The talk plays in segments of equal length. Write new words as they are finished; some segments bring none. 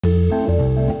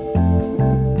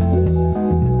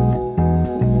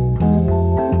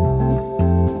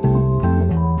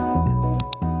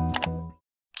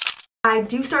I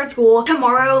do start school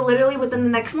tomorrow, literally within the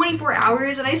next 24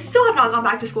 hours, and I still have not gone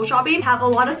back to school shopping. I have a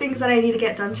lot of things that I need to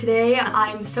get done today.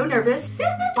 I'm so nervous.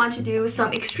 I want to do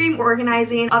some extreme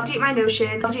organizing, update my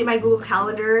Notion, update my Google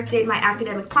Calendar, update my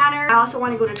academic planner. I also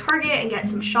want to go to Target and get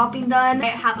some shopping done. I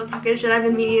have a package that I've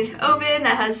been meaning to open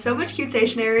that has so much cute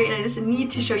stationery, and I just need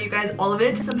to show you guys all of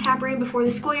it. Some pampering before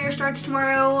the school year starts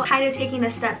tomorrow. Kind of taking a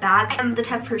step back. I'm the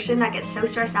type of person that gets so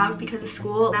stressed out because of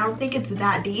school. I don't think it's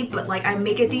that deep, but like I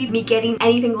make it deep. Me getting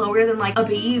anything lower than like a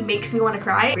B makes me want to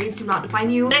cry. Grades do not define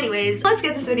you. But anyways, let's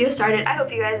get this video started. I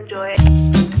hope you guys enjoy.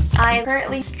 I am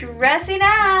currently stressing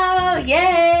out.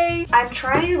 Yay! I'm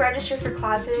trying to register for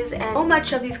classes, and so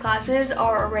much of these classes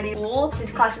are already full.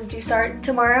 These classes do start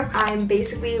tomorrow. I'm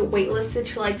basically waitlisted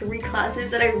to like 3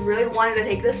 classes that I really wanted to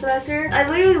take this semester. I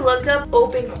literally looked up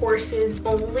open courses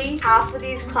only. Half of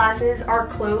these classes are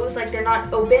closed, like they're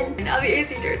not open. And now the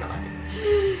AC turned on.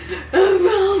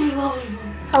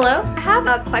 Hello? I have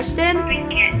a question.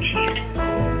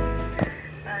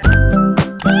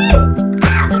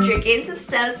 Drinking some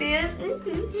Celsius.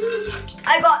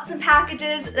 I got some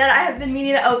packages that I have been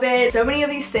meaning to open. So many of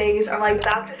these things are like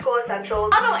back to school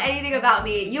essentials. I don't know anything about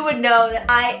me. You would know that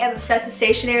I am obsessed with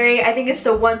stationery. I think it's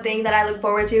the one thing that I look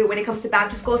forward to when it comes to back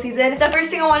to school season. The first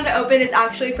thing I wanted to open is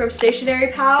actually from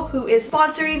Stationery Pal, who is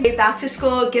sponsoring a back to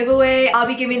school giveaway. I'll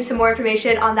be giving some more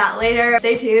information on that later.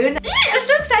 Stay tuned. I'm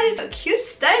so excited for cute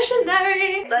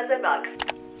stationery. Let's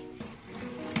unbox.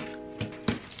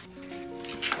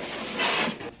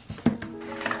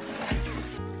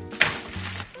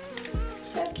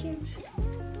 So cute.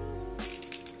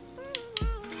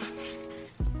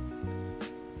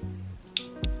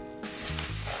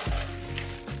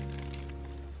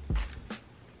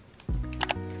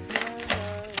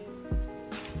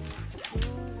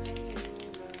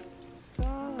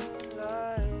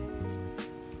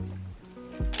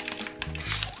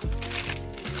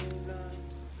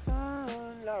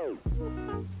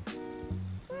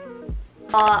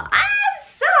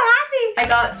 I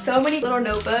got so many little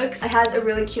notebooks. It has a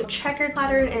really cute checkered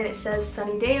pattern and it says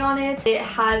sunny day on it. It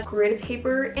has grid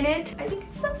paper in it. I think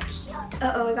it's so cute.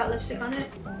 Uh-oh, I got lipstick on it.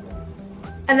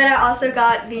 And then I also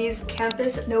got these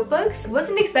campus notebooks. I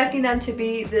wasn't expecting them to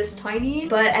be this tiny,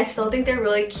 but I still think they're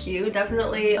really cute.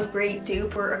 Definitely a great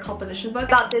dupe for a composition book.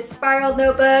 Got this spiral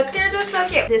notebook. They're just so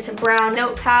cute. This brown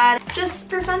notepad, just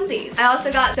for funsies. I also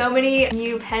got so many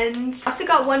new pens. I also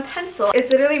got one pencil.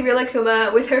 It's literally Rila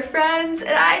Kuma with her friends,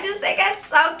 and I just think it's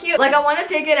so cute. Like, I want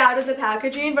to take it out of the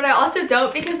packaging, but I also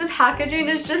don't because the packaging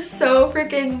is just so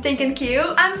freaking stinking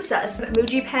cute. I'm obsessed.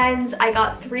 Muji pens. I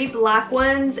got 3 black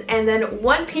ones and then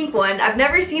 1 pink one. I've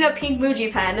never seen a pink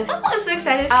Muji pen. Oh, I'm so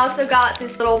excited. I also got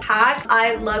this little pack.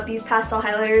 I love these pastel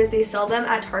highlighters. They sell them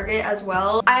at Target as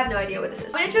well. I have no idea what this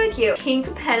is, but it's really cute.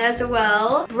 Pink pen as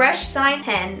well. Brush sign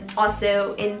pen,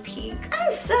 also in pink.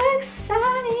 I'm so excited.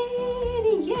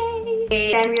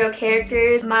 Yay. Sanrio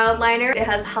characters mild liner. It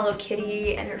has Hello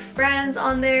Kitty and her friends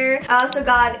on there. I also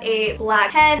got a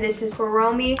black pen. This is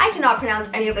Kuromi. I cannot pronounce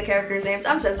any of the characters' names.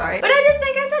 I'm so sorry, but I just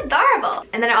think it's adorable.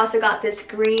 And then I also got this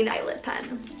green eyelid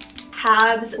pen.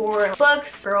 Tabs for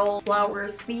books, girl flower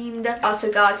themed.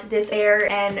 Also got this air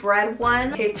and bread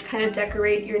one tape to kind of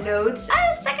decorate your notes.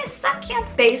 I just think it's so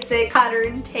cute. Basic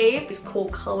pattern tape, these cool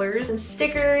colors, some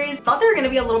stickers. Thought they were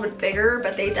gonna be a little bit bigger,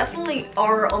 but they definitely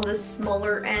are on the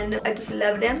smaller end. I just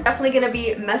love them. Definitely gonna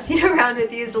be messing around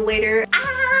with these later.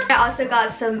 I also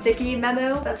got some sticky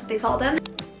memo, that's what they call them,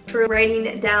 for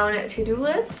writing down to-do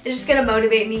lists. It's just gonna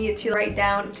motivate me to write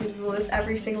down to-do lists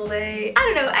every single day. I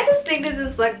don't know, I just think this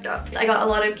is looked up. I got a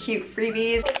lot of cute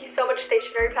freebies. Thank you so much,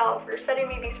 Stationery Pal, for sending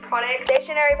me these products.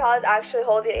 Stationery Pal is actually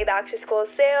holding a back to school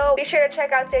sale. Be sure to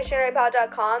check out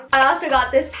stationerypal.com. I also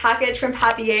got this package from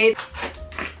Papier.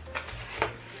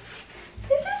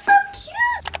 This is so cute.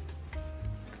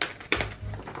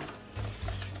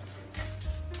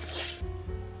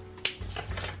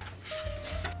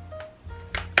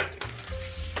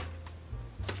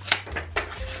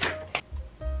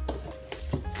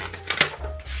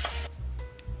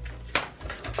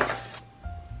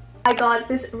 I got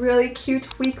this really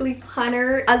cute weekly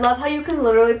planner. I love how you can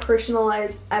literally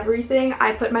personalize everything.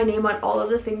 I put my name on all of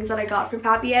the things that I got from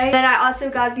Papier. Then I also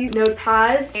got these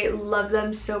notepads. I love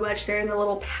them so much. They're in the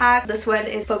little pack. This one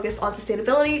is focused on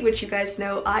sustainability, which you guys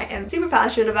know I am super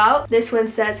passionate about. This one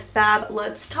says Fab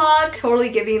Let's Talk, totally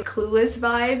giving Clueless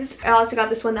vibes. I also got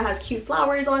this one that has cute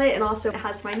flowers on it and also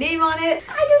has my name on it.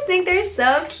 I just think they're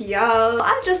so cute.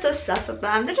 I'm just obsessed with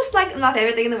them. They're just like my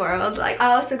favorite thing in the world. Like,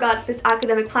 I also got this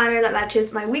academic planner that that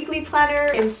matches my weekly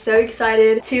planner. I'm so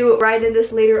excited to write in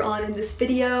this later on in this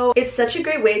video. It's such a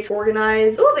great way to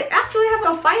organize. Oh, they actually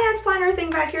have a finance planner thing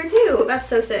back here too. That's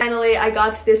so sick. Finally, I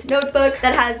got this notebook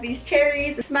that has these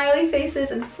cherries, smiley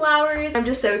faces, and flowers. I'm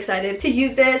just so excited to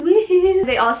use this.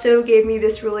 They also gave me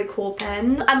this really cool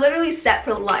pen. I'm literally set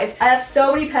for life. I have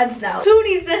so many pens now. Who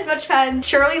needs this much pens?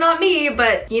 Surely not me,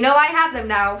 but you know I have them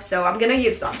now, so I'm gonna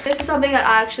use them. This is something that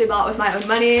I actually bought with my own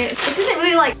money. This isn't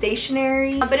really like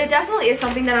stationery, but it definitely is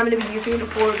something that I'm gonna be using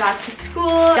for back to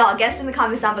school. Y'all guess in the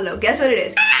comments down below. Guess what it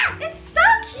is. Ah, it's so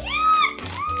cute!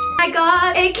 I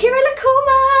got a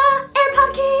Kirilakuma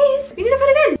AirPod case. We need to put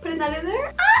it in. Putting that in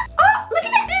there. Ah, oh, look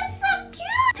at that. It's so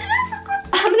cute. It's so cool.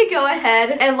 I'm gonna go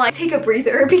ahead and like take a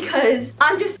breather because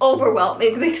I'm just overwhelmed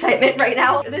with excitement right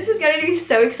now. This is gonna be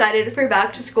so excited for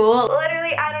back to school.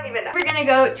 Literally, I don't even know. We're gonna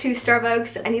go to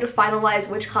Starbucks. I need to finalize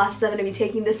which classes I'm gonna be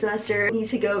taking this semester. I need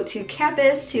to go to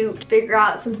campus to figure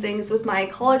out some things with my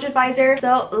college advisor.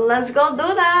 So let's go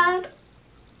do that.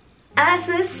 I'm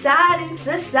so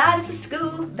excited for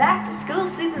school. Back to school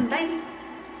season, baby.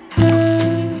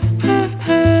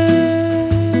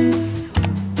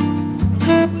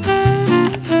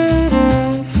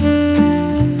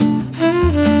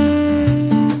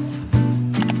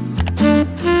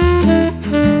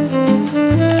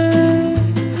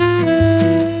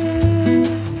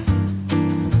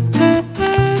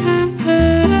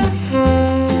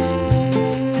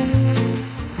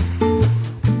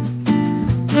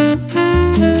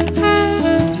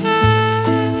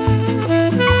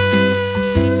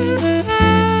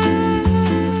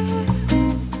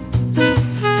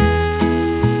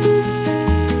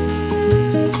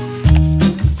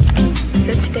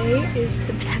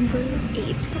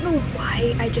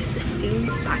 I just assumed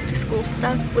back to school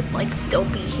stuff would like still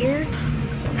be here.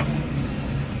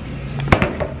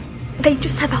 They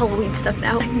just have Halloween stuff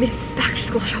now. I miss back to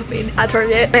school shopping at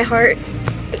Target. My heart.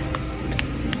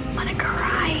 I'm gonna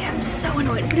cry. I'm so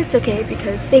annoyed. But it's okay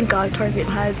because thank God Target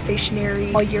has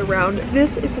stationery all year round.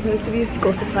 This is supposed to be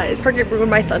school supplies. Target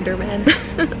ruined my thunder, man.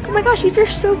 Oh my gosh, these are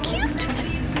so cute.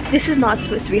 This is not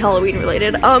supposed to be Halloween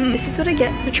related. This is what I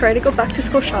get to try to go back to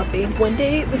school shopping one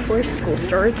day before school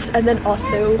starts, and then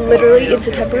also literally in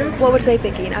September. What was I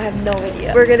thinking? I have no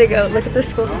idea. We're gonna go look at the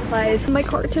school supplies. My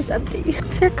cart is empty.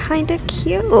 These are kind of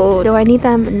cute. Do I need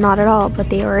them? Not at all, but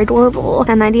they are adorable.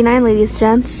 $10.99, ladies and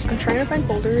gents. I'm trying to find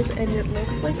folders, and it looks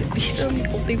like these are the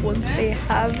only ones they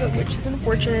have, which is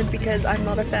unfortunate because I'm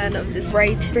not a fan of this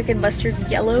bright freaking mustard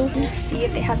yellow. Let's see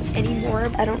if they have any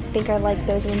more. I don't think I like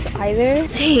those ones either.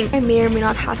 Dang. I may or may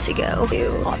not have to go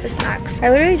to Office Max.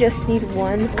 I literally just need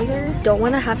one folder. Don't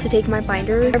want to have to take my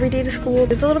binder every day to school.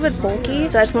 It's a little bit bulky,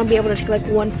 so I just want to be able to take like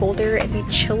one folder and be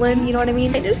chilling, you know what I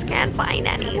mean? I just can't find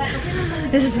any.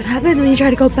 This is what happens when you try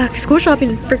to go back to school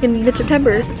shopping in freaking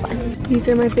mid-September. It's fun. These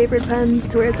are my favorite pens.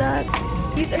 That's where it's at.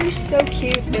 These are so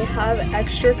cute. They have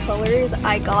extra colors.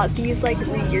 I got these like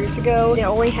 3 years ago. They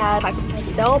only had type of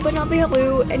pastel, but now they have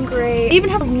blue and gray. They even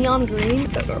have neon green.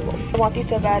 It's so adorable. I want these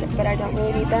so bad, but I don't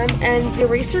really need them. And the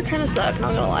eraser kind of sucks,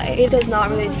 not gonna lie. It does not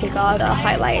really take off the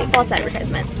highlight. False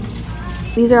advertisement.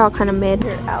 These are all kind of mid.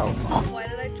 They're out. Why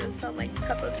did I just sound like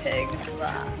Peppa Pig?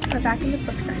 We're back in the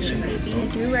book section, baby. I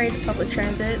do ride public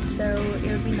transit, so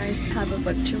it would be nice to have a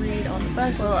book to read on the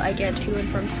bus while I get to and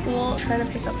from school. Try to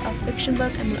pick up a fiction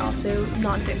book and then also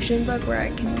non-fiction book where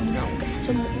I can, you know, get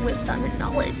some wisdom and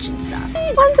knowledge and stuff.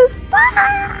 I want this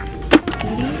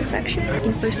book! Beauty section.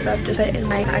 Looking for stuff just in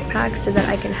my backpack so that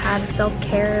I can have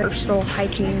self-care, personal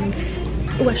hygiene.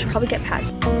 Oh, I should probably get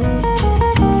pads.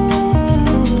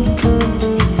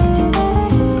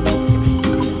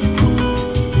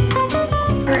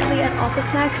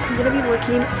 Office Max, I'm gonna be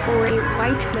looking for a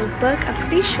white notebook. I'm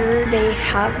pretty sure they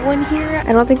have one here.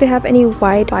 I don't think they have any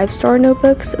white 5-star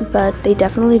notebooks, but they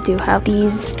definitely do have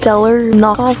these stellar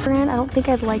knockoff brand. I don't think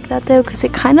I'd like that though because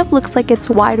it kind of looks like it's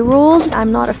wide ruled.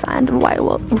 I'm not a fan of wide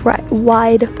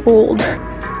ruled.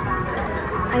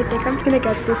 I think I'm just gonna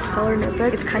get this stellar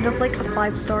notebook. It's kind of like a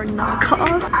 5-star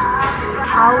knockoff.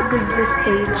 How does this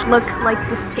page look like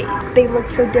this page? They look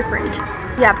so different.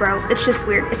 Yeah, bro, it's just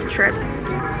weird. It's a trip.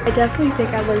 I definitely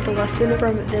think I learned a lesson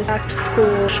from this back to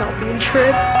school shopping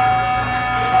trip.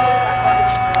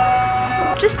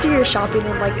 Just do your shopping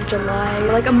in like July,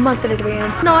 like a month in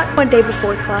advance, not one day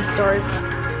before class starts.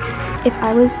 If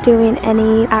I was doing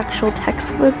any actual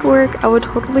textbook work, I would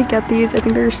totally get these. I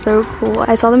think they're so cool.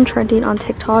 I saw them trending on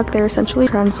TikTok. They're essentially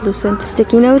translucent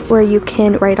sticky notes where you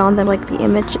can write on them like the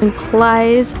image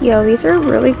implies. Yo, these are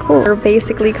really cool. They're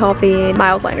basically copying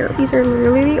my outliner. These are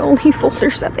literally the only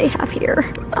folders that they have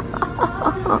here.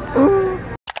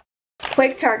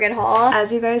 quick Target haul.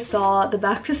 As you guys saw, the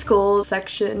back to school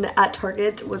section at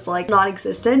Target was like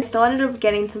non-existent. Still ended up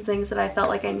getting some things that I felt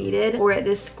like I needed for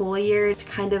this school year to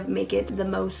kind of make it the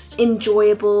most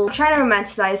enjoyable. I'm trying to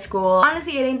romanticize school.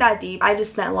 Honestly, it ain't that deep. I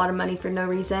just spent a lot of money for no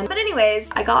reason. But anyways,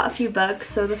 I got a few books.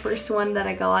 So the first one that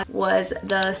I got was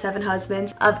The Seven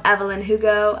Husbands of Evelyn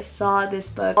Hugo. I saw this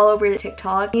book all over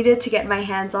TikTok. Needed to get my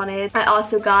hands on it. I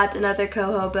also got another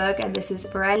Coho book, and this is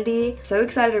Variety. So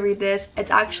excited to read this.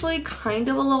 It's actually kind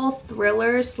of a little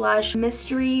thriller slash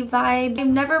mystery vibe. I've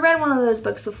never read one of those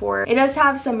books before. It does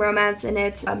have some romance in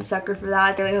it. I'm a sucker for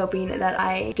that. Really hoping that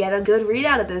I get a good read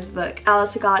out of this book. I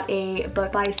also got a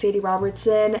book by Sadie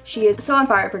Robertson. She is so on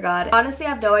fire for God. Honestly, I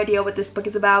have no idea what this book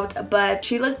is about, but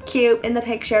she looked cute in the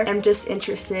picture. I'm just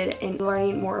interested in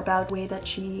learning more about the way that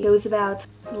she goes about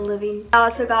living. I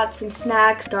also got some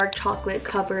snacks. Dark chocolate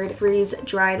covered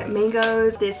freeze-dried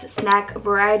mangoes. This snack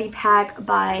variety pack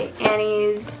by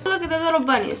Annie's. Look at the little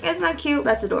bunnies. Isn't that cute?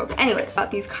 That's adorable. Anyways,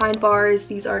 got these Kind bars.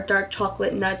 These are dark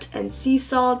chocolate nuts and sea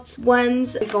salt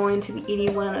ones. I'm going to be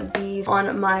eating one of these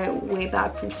on my way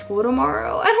back from school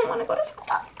tomorrow. I don't want to go to school.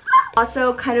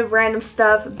 Also kind of random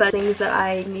stuff, but things that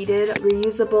I needed.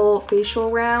 Reusable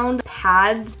facial round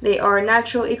pads. They are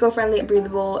natural, eco-friendly,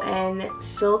 breathable, and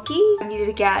silky. I needed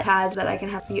to get pads that I can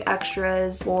have a few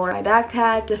extras for my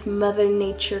backpack if Mother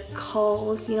Nature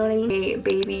calls, you know what I mean? A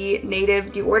baby native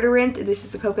deodorant. This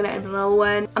is the coconut and vanilla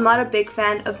one. I'm not a big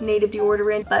fan of native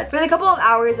deodorant, but for the couple of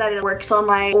hours that it works on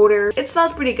my odor, it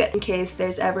smells pretty good in case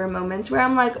there's ever moments where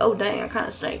I'm like, oh dang, I kind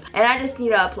of stink. And I just need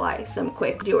to apply some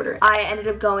quick deodorant. I ended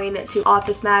up going to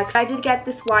Office Max. I did get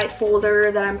this white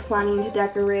folder that I'm planning to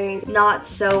decorate. Not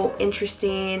so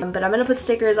interesting, but I'm gonna put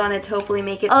stickers on it to hopefully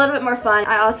make it a little bit more fun.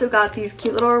 I also got these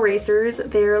cute little erasers.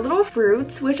 They're little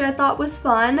fruits, which I thought was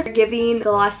fun. They're giving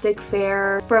Scholastic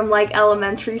Fair from like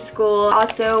elementary school.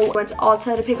 Also went to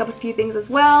Ulta to pick up a few things as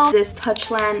well. This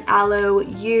Touchland Aloe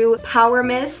U Power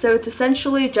Mist. So it's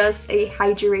essentially just a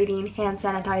hydrating hand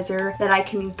sanitizer that I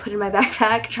can put in my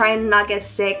backpack. Trying to not get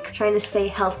sick, trying to stay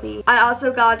healthy. I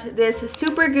also got this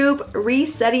Super Goop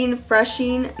Resetting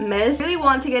Freshing Mist. I really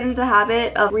want to get into the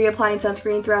habit of reapplying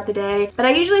sunscreen throughout the day, but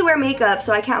I usually wear makeup,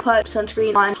 so I can't put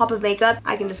sunscreen on top of makeup.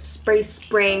 I can just spray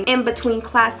in between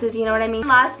classes, you know what I mean?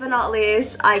 Last but not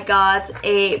least, I got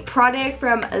a product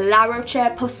from La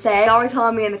Roche-Posay. Y'all were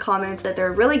telling me in the comments that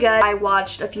they're really good. I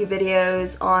watched a few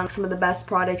videos on some of the best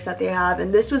products that they have,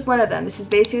 and this was one of them. This is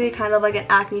basically kind of like an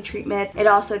acne treatment. It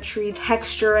also treats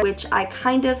texture, which I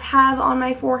kind of have on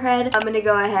my forehead. I'm gonna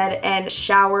go ahead and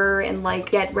shower and like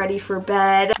get ready for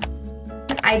bed.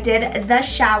 I did the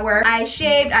shower. I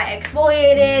shaved, I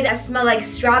exfoliated, I smell like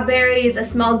strawberries, I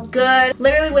smell good.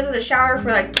 Literally was in the shower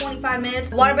for like 25 minutes.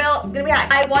 Water bill, gonna be high.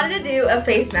 I wanted to do a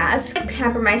face mask, like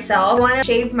pamper myself. I wanna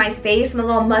shave my face, my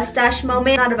little mustache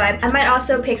moment, not a vibe. I might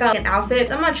also pick out an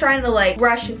outfit. I'm not trying to like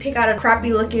rush and pick out a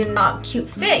crappy looking cute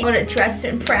fit. I wanna dress to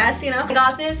impress, you know? I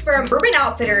got this from Urban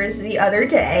Outfitters the other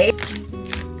day.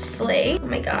 Slay, oh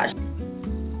my gosh.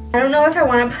 I don't know if I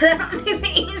wanna put it on my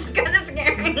face, it's kinda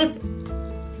scary.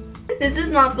 This does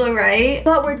not feel right,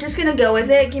 but we're just gonna go with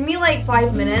it. Give me like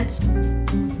 5 minutes.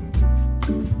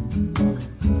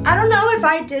 I don't know if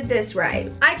I did this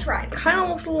right. I tried. Kind of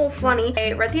looks a little funny.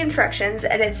 I read the instructions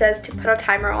and it says to put a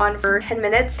timer on for 10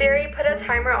 minutes. Siri, put a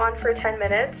timer on for 10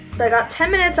 minutes. So I got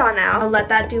 10 minutes on now. I'll let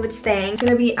that do its thing. I'm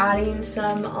gonna be adding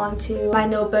some onto my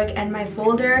notebook and my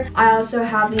folder. I also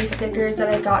have these stickers that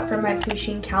I got from my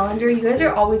Pusheen calendar. You guys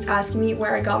are always asking me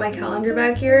where I got my calendar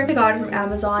back here. I got it from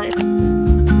Amazon.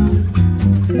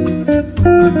 I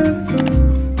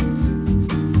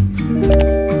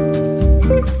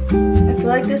feel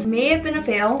like this may have been a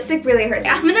fail. This like really hurts.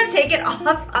 I'm gonna take it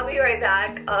off. I'll be right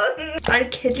back. I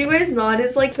kid you guys not,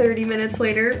 it's like 30 minutes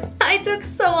later. I took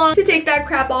so long to take that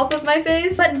crap off of my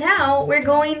face. But now we're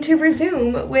going to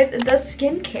resume with the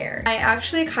skincare. I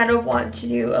actually kind of want to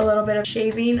do a little bit of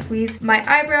shaving, squeeze my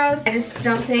eyebrows. I just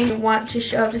don't think I want to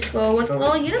show up to school with a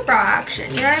little unibrow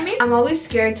action, you know what I mean? I'm always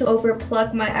scared to over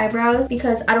pluck my eyebrows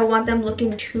because I don't want them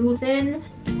looking too thin.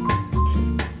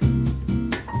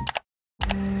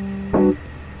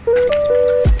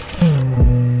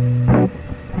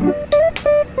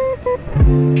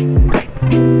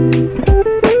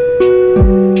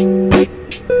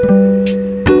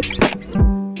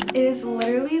 It is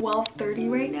literally 12:30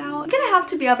 6:30 right now. I'm gonna have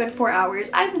to be up in 4 hours.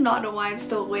 I do not know why I'm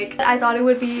still awake. I thought it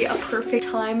would be a perfect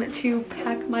time to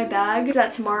pack my bag so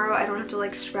that tomorrow I don't have to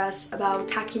like stress about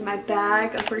packing my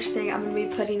bag. The first thing I'm gonna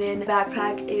be putting in the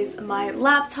backpack is my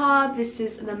laptop. This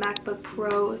is the MacBook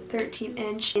Pro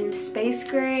 13-inch in space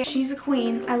gray. She's a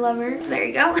queen. I love her. There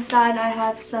you go. Inside I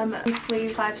have some loose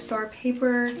leaf 5-star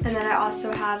paper, and then I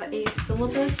also have a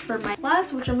syllabus for my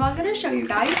class, which I'm not gonna show you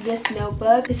guys. This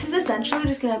notebook, this is essentially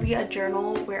just gonna be a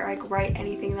journal where I write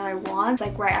anything that I want,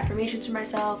 like write affirmations for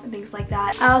myself and things like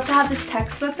that. I also have this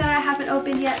textbook that I haven't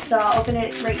opened yet, so I'll open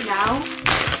it right now.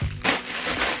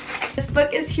 This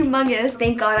book is humongous.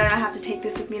 Thank God I don't have to take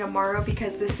this with me tomorrow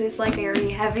because this is like very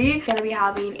heavy. I'm gonna be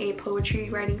having a poetry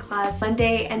writing class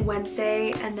Monday and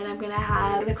Wednesday, and then I'm gonna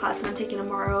have the class that I'm taking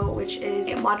tomorrow, which is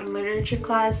a modern literature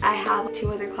class. I have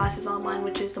 2 other classes online,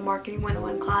 which is the marketing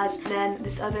 101 class, and then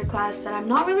this other class that I'm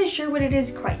not really sure what it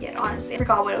is quite yet, honestly. I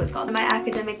forgot what it was called. My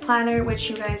academic planner, which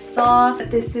you guys saw.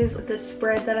 This is the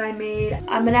spread that I made.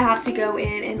 I'm gonna have to go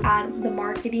in and add the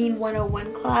marketing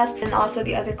 101 class, and also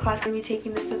the other class. I'm gonna be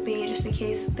taking this with me just in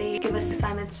case they give us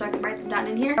assignments so I can write them down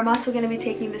in here. I'm also going to be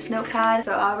taking this notepad,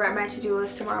 so I'll write my to-do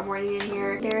list tomorrow morning in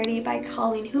here. Charity by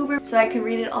Colleen Hoover, so I can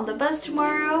read it on the bus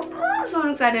tomorrow. Oh, I'm so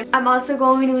excited. I'm also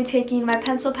going to be taking my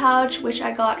pencil pouch, which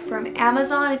I got from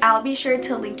Amazon. I'll be sure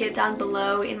to link it down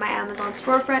below in my Amazon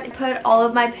storefront. I put all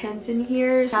of my pens in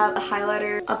here. I have a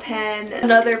highlighter, a pen,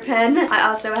 another pen. I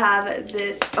also have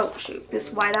this, oh shoot, this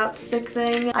whiteout stick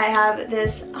thing. I have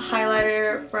this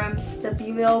highlighter from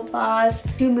Stabilo Boss,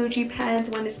 2 Muji pens,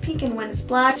 one is pink and one is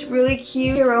black. It's really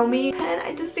cute Hiromi pen.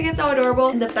 I just think it's so adorable.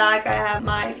 In the back I have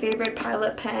my favorite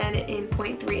Pilot pen in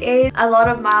 0.38, a lot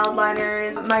of mild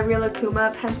liners, my Real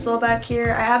Akuma pencil back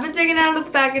here. I haven't taken it out of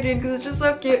the packaging because it's just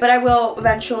so cute, but I will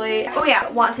eventually. Oh yeah,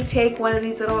 I want to take one of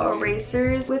these little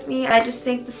erasers with me. I just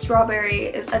think the strawberry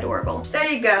is adorable. There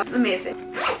you go.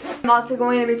 Amazing. I'm also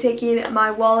going to be taking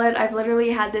my wallet. I've literally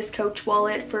had this Coach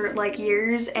wallet for like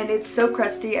years and it's so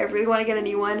crusty. I really want to get a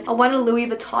new one. I want a Louis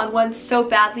Vuitton one so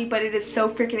badly, but it is so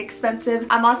freaking expensive.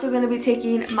 I'm also going to be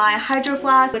taking my Hydro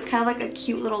Flask. It's kind of like a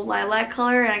cute little lilac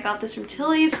color, and I got this from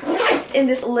Tilly's. In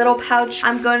this little pouch,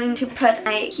 I'm going to put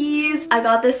my keys. I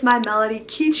got this My Melody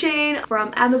keychain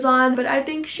from Amazon, but I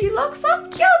think she looks so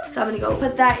cute, so I'm gonna go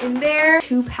put that in there.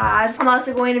 2 pads. I'm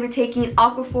also going to be taking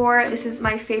Aquaphor. This is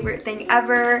my favorite thing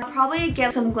ever. I'll probably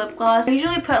get some lip gloss. I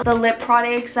usually put the lip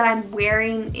products that I'm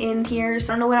wearing in here, so I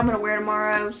don't know what I'm gonna wear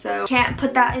tomorrow, so can't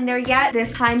put that in there yet.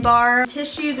 This Time Bar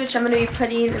tissues, which I'm going to be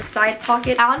putting in the side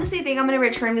pocket. I honestly think I'm going to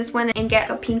return this one and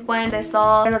get a pink one. I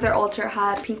saw another Ultra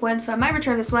had pink one, so I might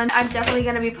return this one. I'm definitely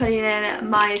going to be putting in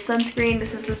my sunscreen.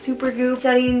 This is the Supergoop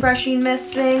Setting Brushing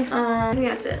Mist thing. I think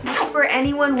that's it. For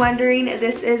anyone wondering,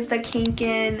 this is the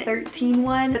Kanken 13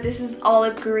 one, but this is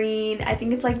olive green. I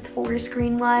think it's like the forest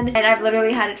green one, and I've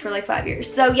literally had it for like 5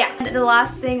 years. So yeah, the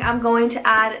last thing I'm going to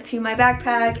add to my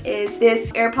backpack is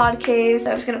this AirPod case.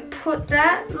 So I'm just going to put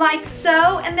that like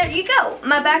so, and there you go.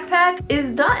 My backpack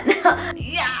is done.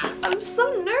 Yeah, I'm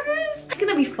so nervous. It's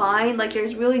gonna be fine. Like,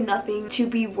 there's really nothing to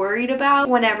be worried about.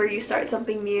 Whenever you start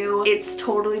something new, it's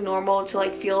totally normal to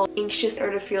like feel anxious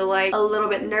or to feel like a little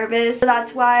bit nervous. So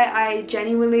that's why I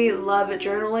genuinely love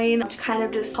journaling, to kind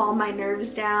of just calm my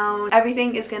nerves down.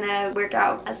 Everything is gonna work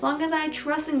out. As long as I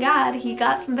trust in God, He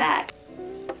got some back.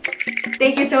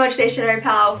 Thank you so much, Stationery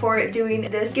Pal, for doing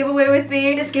this giveaway with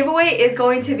me. This giveaway is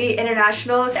going to be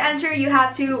international. So to enter, you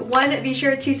have to, 1, be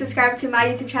sure to subscribe to my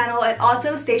YouTube channel and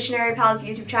also Stationery Pal's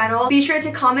YouTube channel. Be sure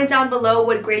to comment down below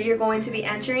what grade you're going to be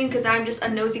entering, because I'm just a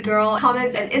nosy girl.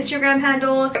 Comments an Instagram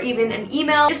handle or even an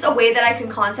email, just a way that I can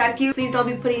contact you. Please don't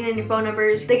be putting in your phone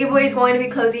numbers. The giveaway is going to be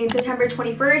closing September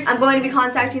 21st. I'm going to be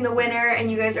contacting the winner,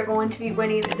 and you guys are going to be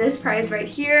winning this prize right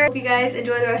here. Hope you guys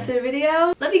enjoy the rest of the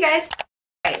video. Love you guys.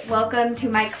 Alright, welcome to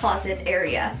my closet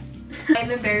area. I'm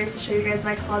embarrassed to show you guys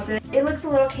my closet. It looks a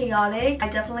little chaotic. I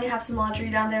definitely have some laundry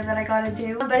down there that I gotta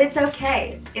do, but it's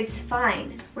okay. It's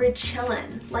fine. We're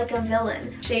chilling like a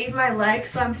villain. Shaved my legs,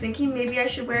 so I'm thinking maybe I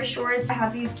should wear shorts. I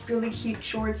have these really cute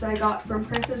shorts that I got from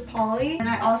Princess Polly, and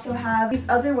I also have these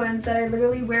other ones that I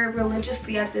literally wear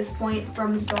religiously at this point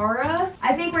from Zara.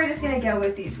 I think we're just gonna go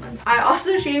with these ones. I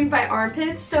also shaved my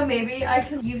armpits, so maybe I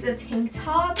could use a tank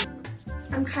top.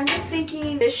 I'm kind of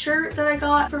thinking this shirt that I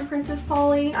got from Princess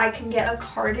Polly, I can get a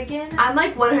cardigan. I'm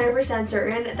like 100%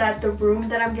 certain that the room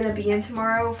that I'm gonna be in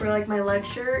tomorrow for like my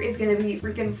lecture is gonna be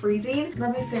freaking freezing.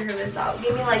 Let me figure this out.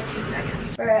 Give me like 2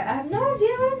 seconds. Alright, I have no idea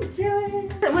what I'm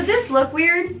doing. Would this look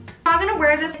weird? I'm not gonna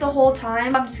wear this the whole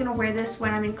time. I'm just gonna wear this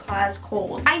when I'm in class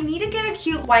cold. I need to get a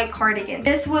cute white cardigan.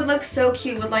 This would look so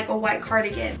cute with like a white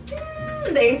cardigan.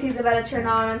 The AC is about to turn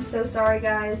on. I'm so sorry,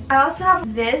 guys. I also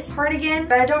have this cardigan,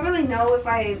 but I don't really know if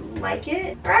I like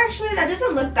it. Or actually, that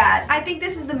doesn't look bad. I think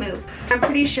this is the move. I'm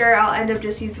pretty sure I'll end up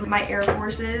just using my Air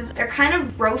Forces. They're kind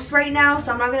of gross right now,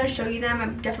 so I'm not going to show you them.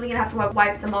 I'm definitely going to have to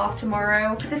wipe them off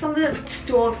tomorrow. Put this on the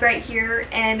stool right here,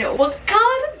 and we'll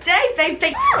call it a day,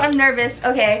 baby. I'm nervous.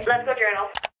 Okay, let's go journal.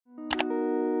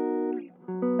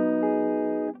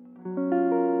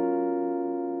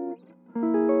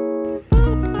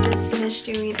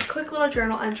 Doing a quick little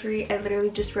journal entry. I literally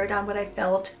just wrote down what I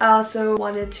felt. I also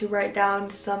wanted to write down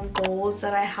some goals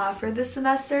that I have for this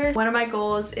semester. One of my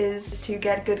goals is to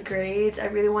get good grades. I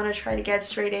really want to try to get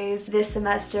straight A's this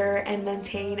semester and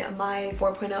maintain my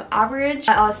 4.0 average.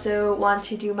 I also want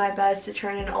to do my best to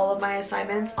turn in all of my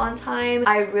assignments on time.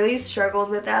 I really struggled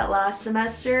with that last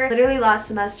semester. Literally last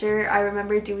semester, I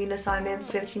remember doing assignments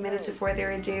 15 minutes before they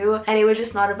were due, and it was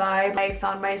just not a vibe. I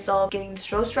found myself getting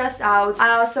so stressed out.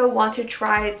 I also want to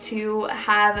try to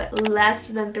have less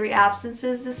than 3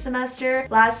 absences this semester.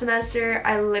 Last semester,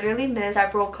 I literally missed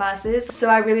several classes, so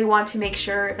I really want to make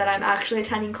sure that I'm actually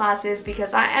attending classes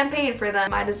because I am paying for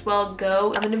them. Might as well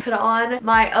go. I'm gonna put on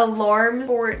my alarm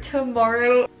for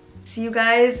tomorrow. See you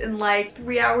guys in like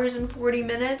 3 hours and 40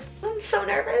 minutes. I'm so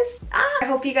nervous. I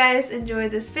hope you guys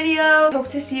enjoyed this video. Hope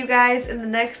to see you guys in the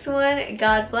next one.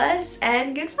 God bless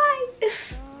and goodbye.